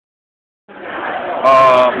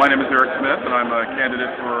My name is Eric Smith, and I'm a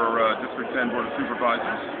candidate for District 10 Board of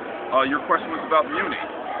Supervisors. Your question was about MUNI.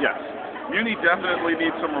 Yes. MUNI definitely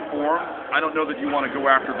needs some reform. I don't know that you want to go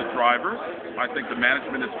after the drivers. I think the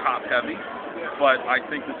management is top-heavy, but I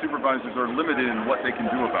think the supervisors are limited in what they can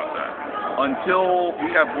do about that. Until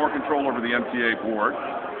we have more control over the MTA board,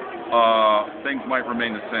 things might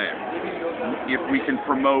remain the same. If we can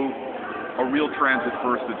promote a real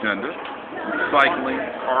transit-first agenda, cycling,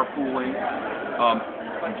 carpooling,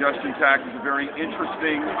 congestion tax is a very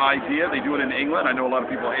interesting idea. They do it in England. I know a lot of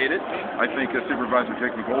people hate it. I think Supervisor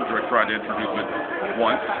Jake McGoldrick tried to introduce it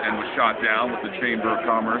once and was shot down with the Chamber of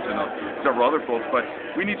Commerce and several other folks, but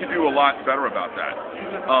we need to do a lot better about that.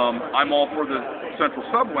 I'm all for the Central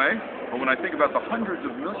Subway, but when I think about the hundreds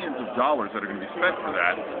of millions of dollars that are going to be spent for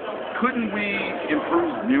that, couldn't we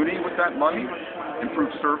improve MUNI with that money, improve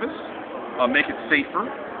service, make it safer,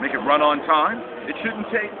 make it run on time? It shouldn't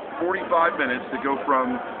take 45 minutes to go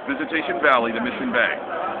from Visitation Valley to Mission Bay,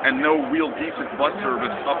 and no real decent bus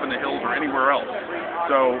service up in the hills or anywhere else.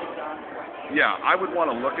 So, yeah, I would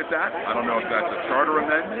want to look at that. I don't know if that's a charter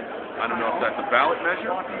amendment. I don't know if that's a ballot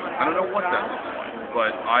measure. I don't know what that looks like,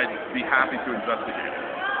 but I'd be happy to investigate it,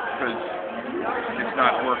 because it's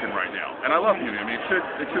not working right now. And I love MUNI. I mean,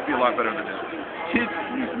 it should be a lot better than it is. Kids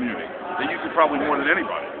use MUNI. They use it probably more than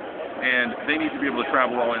anybody. And they need to be able to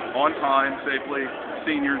travel on time, safely,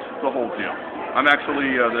 seniors, the whole deal. I'm actually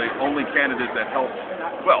the only candidate that helped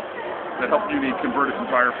MUNI convert its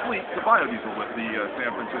entire fleet to biodiesel with the San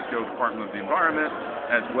Francisco Department of the Environment,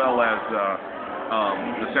 as well as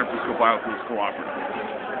the San Francisco Biofuels Cooperative,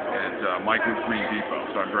 and my group, Green Depot.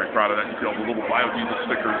 So I'm very proud of that. You see all the little biodiesel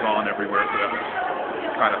stickers on everywhere. So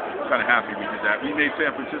that's kind of happy we did that. We made San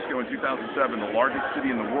Francisco in 2007 the largest city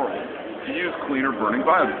in the world to use cleaner burning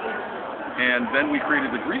biodiesel. And then we created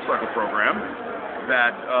the Grease Cycle program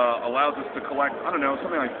that allows us to collect, I don't know,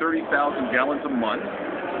 something like 30,000 gallons a month,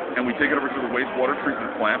 and we take it over to the wastewater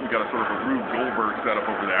treatment plant. We got a sort of a Rube Goldberg setup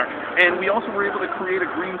over there. And we also were able to create a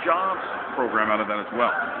green jobs program out of that as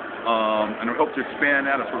well. And we hope to expand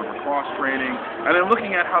that as sort of a cross-training. And then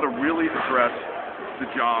looking at how to really address the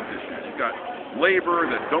job issues. You've got labor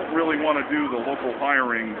that don't really want to do the local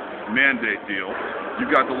hiring mandate deal.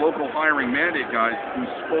 You've got the local hiring mandate guys whose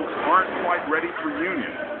folks aren't quite ready for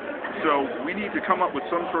union. So we need to come up with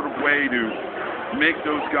some sort of way to make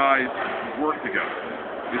those guys work together.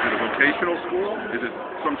 Is it a vocational school? Is it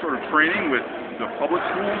some sort of training with the public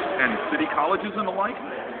schools and city colleges and the like?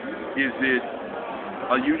 Is it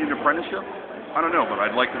a union apprenticeship? I don't know, but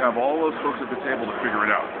I'd like to have all those folks at the table to figure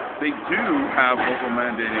it out. They do have local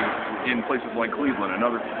mandating in places like Cleveland and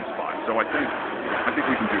other spots, so I think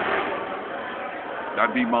we can do that.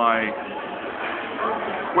 That'd be my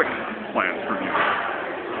quick plans for you.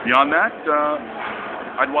 Beyond that,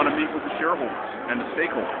 I'd want to meet with the shareholders and the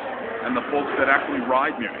stakeholders and the folks that actually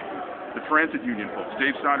ride MUNI, the transit union folks.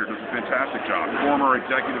 Dave Snyder does a fantastic job, former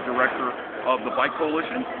executive director of the Bike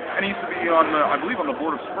Coalition, and he used to be on, I believe, on the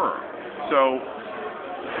board of Spur. So,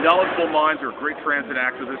 knowledgeable minds are great transit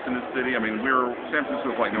activists in this city. I mean, San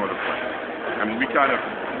Francisco is like no other place. I mean,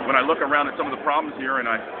 when I look around at some of the problems here and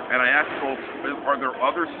I ask folks, are there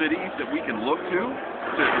other cities that we can look to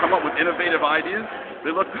come up with innovative ideas? They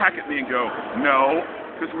look back at me and go, no,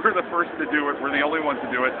 because we're the first to do it, we're the only ones to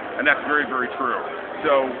do it, and that's very, very true.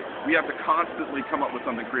 So we have to constantly come up with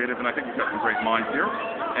something creative, and I think we've got some great minds here,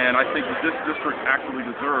 and I think that this district actually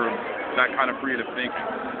deserves that kind of creative thinking.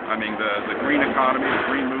 I mean, the green economy, the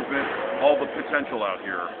green movement, all the potential out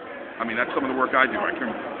here. I mean, that's some of the work I do. I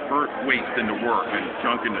convert waste into work and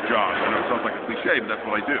junk into jobs. I know it sounds like a cliche, but that's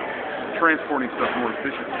what I do. Transporting stuff more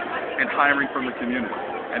efficiently and hiring from the community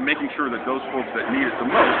and making sure that those folks that need it the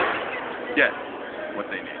most get what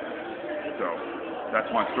they need. So that's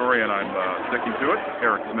my story, and I'm sticking to it.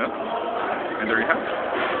 Eric Smith, and there you have it.